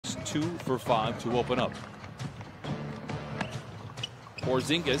2 for 5 to open up.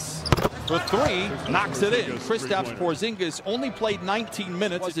 Porzingis for 3, knocks it in. Kristaps Porzingis only played 19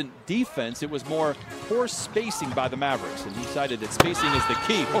 minutes. It wasn't defense, it was more poor spacing by the Mavericks, and he decided that spacing is the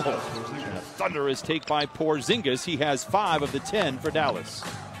key. And a thunderous take by Porzingis. He has 5 of the 10 for Dallas.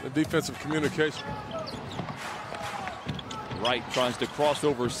 The defensive communication. Wright tries to cross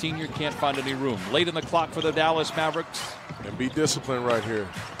over. Senior can't find any room. Late in the clock for the Dallas Mavericks. And be disciplined right here.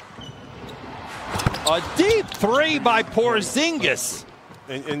 A deep 3 by Porzingis.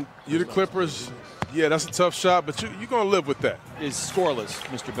 And you the Clippers, yeah, that's a tough shot, but you're going to live with that. Is scoreless,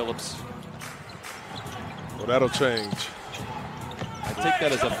 Mr. Phillips. Well, that'll change. I take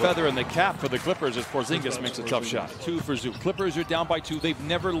that as a feather in the cap for the Clippers as Porzingis makes a tough shot. 2 for Zoo. Clippers are down by 2. They've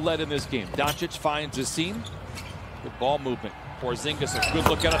never led in this game. Doncic finds a seam. Good ball movement. Porzingis, a good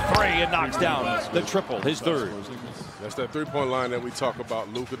look at a 3 and knocks down the triple, his 3rd. That's that three-point line that we talk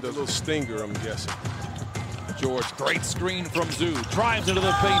about, Luka. The little stinger, I'm guessing. George, great screen from Zoo. Drives into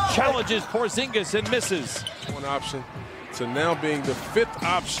the paint, challenges Porzingis and misses. One option to now being the 5th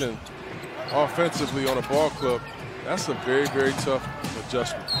option offensively on a ball club. That's a very, very tough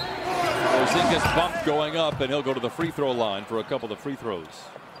adjustment. Porzingis bumped going up, and he'll go to the free throw line for a couple of free throws.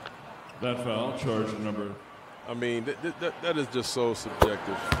 That foul, charge number. I mean, that is just so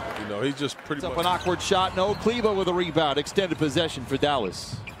subjective. You know, he's just pretty much. Up an awkward shot. No, Cleveland with a rebound. Extended possession for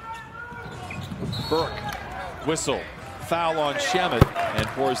Dallas. Burke, whistle, foul on Shamet, and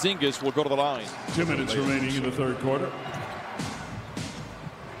Porzingis will go to the line. 2 minutes remaining in the 3rd quarter.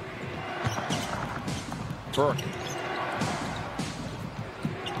 Burke.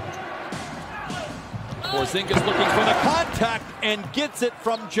 Porzingis looking for the contact and gets it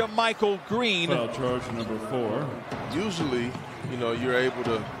from JaMychal Green. Foul charge number 4. Usually, you know, you're able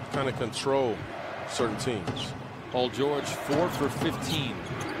to kind of control certain teams. Paul George 4 for 15.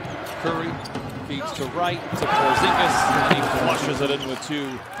 Curry feeds to Wright to Porzingis, and he flushes it in with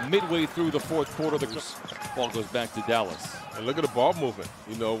 2 midway through the 4th quarter. The ball goes back to Dallas. And look at the ball movement.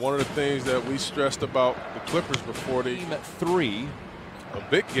 You know, one of the things that we stressed about the Clippers before they Team at 3. A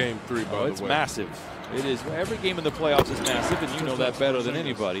big game 3, by the way. It's massive. It is. Every game in the playoffs is massive, and you know that better than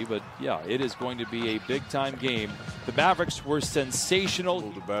anybody. But yeah, it is going to be a big-time game. The Mavericks were sensational.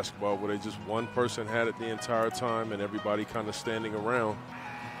 The basketball where they just one person had it the entire time, and everybody kind of standing around,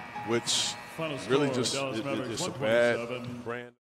 which really just it's a bad brand.